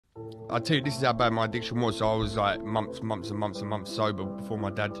I tell you, this is how bad my addiction was. So I was like months sober before my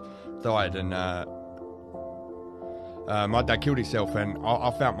dad died, and my dad killed himself, and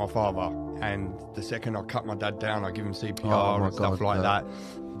I found my father. And the second I cut my dad down, I give him CPR and stuff like that.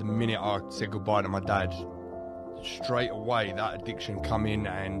 The minute I said goodbye to my dad, straight away that addiction come in,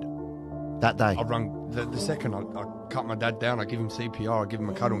 and that day I run. The second I cut my dad down, I give him CPR, I give him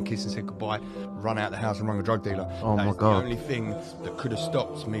a cuddle and kiss and said goodbye, run out the house and run a drug dealer. Oh that my is God. the only thing that could have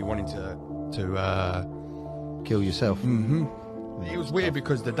stopped me wanting to kill yourself. It was weird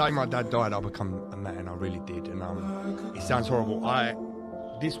because the day my dad died, I become a man. I really did, and it sounds horrible.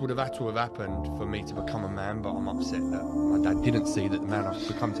 This would have had to have happened for me to become a man, but I'm upset that my dad didn't see that the man I've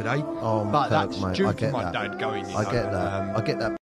become today. Oh, but Kirk, that's mate, due I to get my that. dad going. I get that. I get that.